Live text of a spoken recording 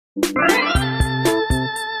Yeah,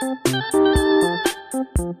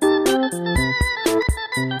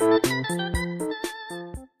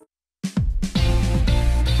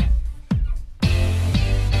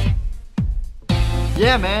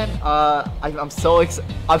 man. I'm so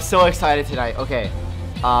excited tonight. Okay.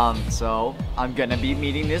 So I'm gonna be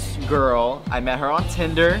meeting this girl. I met her on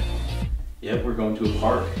Tinder. Yep, we're going to a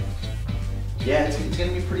park. Yeah, it's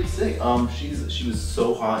gonna be pretty sick. She was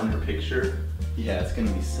so hot in her picture. Yeah, it's gonna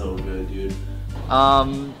be so good, dude.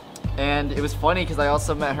 And it was funny because I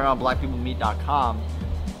also met her on blackpeoplemeet.com.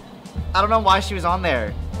 I don't know why she was on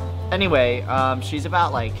there. Anyway, she's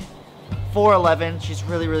about like 4'11". She's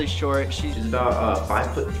really short. She's about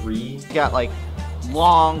 5'3". She's got like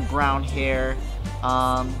long brown hair,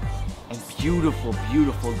 and beautiful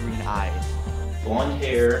green eyes. Blonde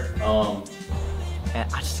hair. And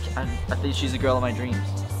I think she's the girl of my dreams.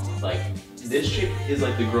 Like, this chick is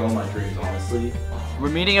like the girl of my dreams, honestly. We're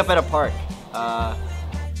meeting up at a park. Yeah,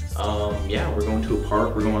 we're going to a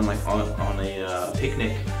park. We're going like on a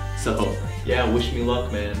picnic. So yeah, wish me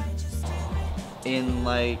luck, man. In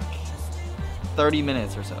like 30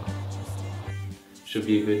 minutes or so. Should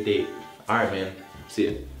be a good date. All right, man. See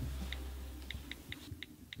ya.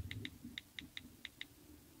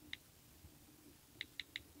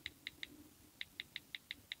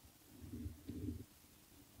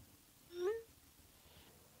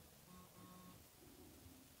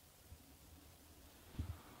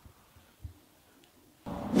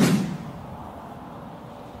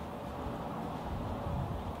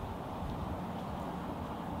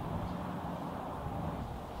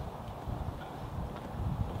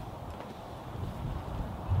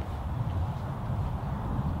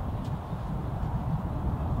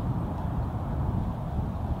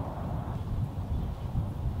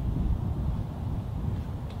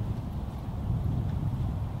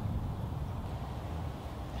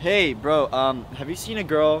 Hey, bro. Have you seen a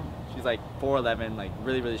girl? She's like 4'11", like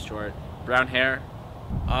really short, brown hair.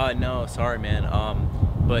 No, sorry, man.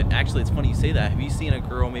 But actually, it's funny you say that. Have you seen a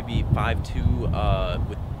girl maybe 5'2",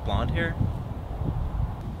 with blonde hair?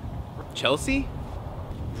 Chelsea?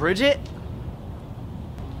 Bridget?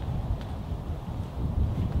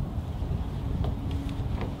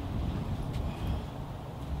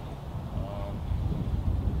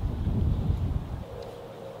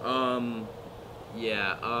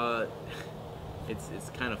 Yeah, it's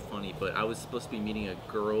kind of funny, but I was supposed to be meeting a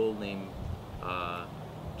girl named,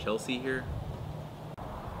 Chelsea here.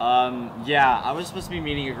 Yeah, I was supposed to be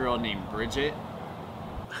meeting a girl named Bridget.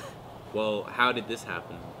 Well, how did this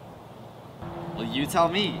happen? Well, you tell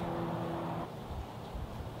me.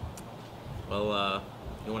 Well,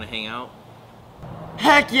 you wanna hang out?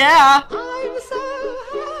 Heck yeah! I'm so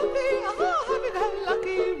happy, oh,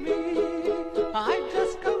 lucky me. I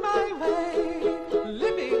just go my way,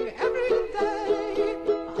 living every day.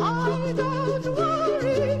 I don't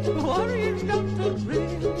worry, worrying's got to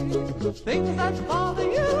bring. Things that bother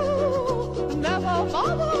you never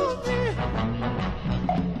bother me.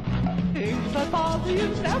 Things that bother you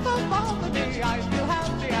never bother me. I feel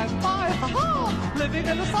happy and fine, ha-ha. Living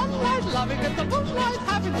in the sunlight, loving in the moonlight,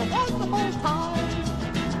 having a wonderful time.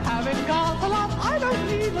 Having got a lot, I don't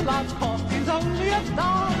need a lot, coffee's only a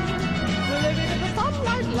dime. We're living in the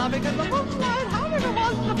sunlight, loving in the moonlight, having a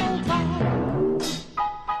wonderful time.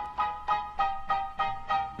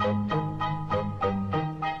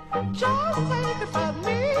 Just think about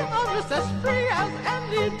me, I'm just as free as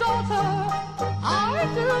any daughter. I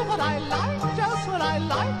do what I like, just what I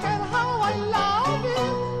like, and how I love it.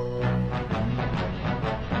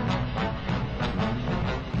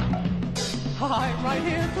 I'm right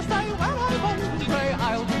here to stay when I won't stray.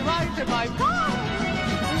 I'll be right in my prime.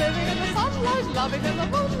 Living in the sunlight, loving in the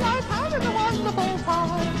moonlight, having a wonderful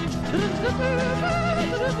time.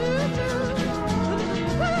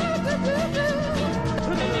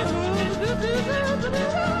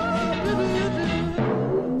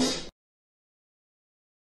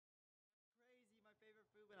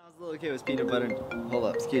 I was a little kid with peanut butter. Hold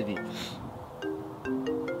up, excuse me.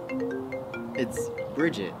 It's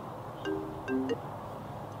Bridget.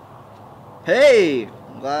 Hey!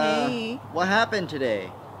 Hey. What happened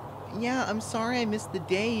today? Yeah, I'm sorry I missed the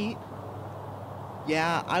date.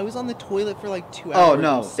 Yeah, I was on the toilet for like 2 Oh hours.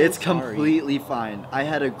 no, I'm so it's sorry. completely fine. I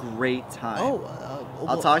had a great time. Oh,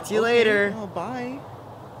 I'll talk to you later. Oh, bye.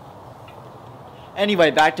 Anyway,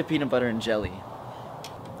 back to peanut butter and jelly.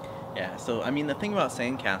 Yeah, so, I mean, the thing about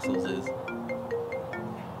sandcastles is...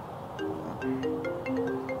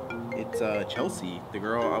 It's, Chelsea, the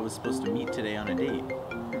girl I was supposed to meet today on a date.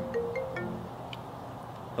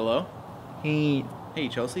 Hello? Hey. Hey,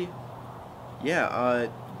 Chelsea? Yeah,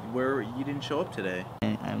 where you didn't show up today.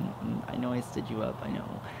 I know I stood you up. I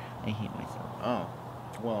know. I hate myself. Oh,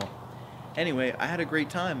 well. Anyway, I had a great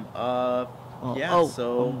time. Well, Yeah.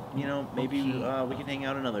 So you know, maybe okay. we can hang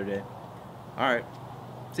out another day. All right.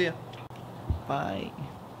 See ya. Bye.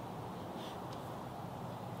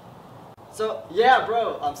 So, yeah,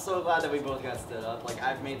 bro, I'm so glad that we both got stood up. Like,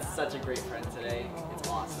 I've made such a great friend today. It's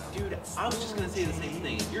awesome. Dude, I was just gonna say the same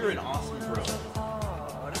thing. You're an awesome bro.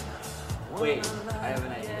 Wait, I have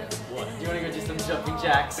an idea. What? Do you want to go do some jumping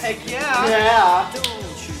jacks? Heck yeah! Yeah!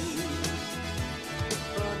 Don't you